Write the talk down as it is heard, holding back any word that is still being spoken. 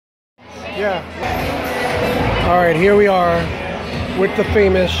Yeah. All right, here we are with the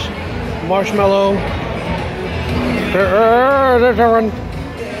famous marshmallow.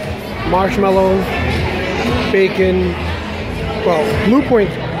 Marshmallow, bacon, well, Blue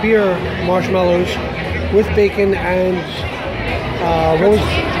Point beer marshmallows with bacon and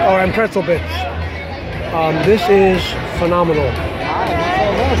and pretzel bits. This is phenomenal.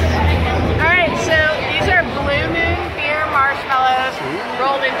 Alright, so these are Blue Moon beer marshmallows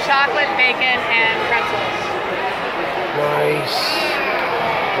rolled in chocolate, bacon, and pretzels. Nice.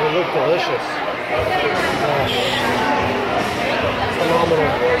 They look delicious. Gosh. Phenomenal.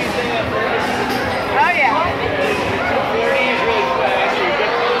 Oh yeah.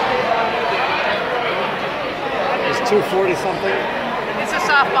 It's 240 something. It's a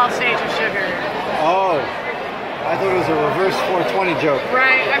softball stage of sugar. Oh, I thought it was a reverse 420 joke.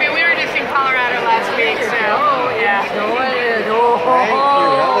 Right. I mean, we were just in Colorado last week, so yeah. Thank you.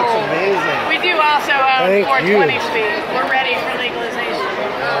 That looks amazing. We do also own Thank 420 you. speed. We're ready for legalization.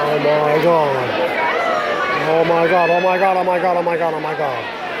 Oh my god. Oh my god, oh my god, oh my god, oh my god, oh my god.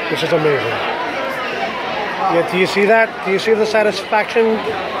 This is amazing. Yeah, do you see that? Do you see the satisfaction?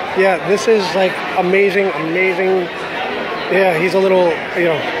 Yeah, this is like amazing, amazing. Yeah, he's a little,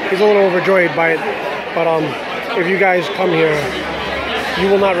 he's a little overjoyed by it. But if you guys come here, you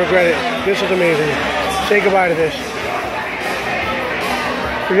will not regret it. This is amazing. Say goodbye to this.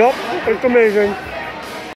 Yup, it's amazing.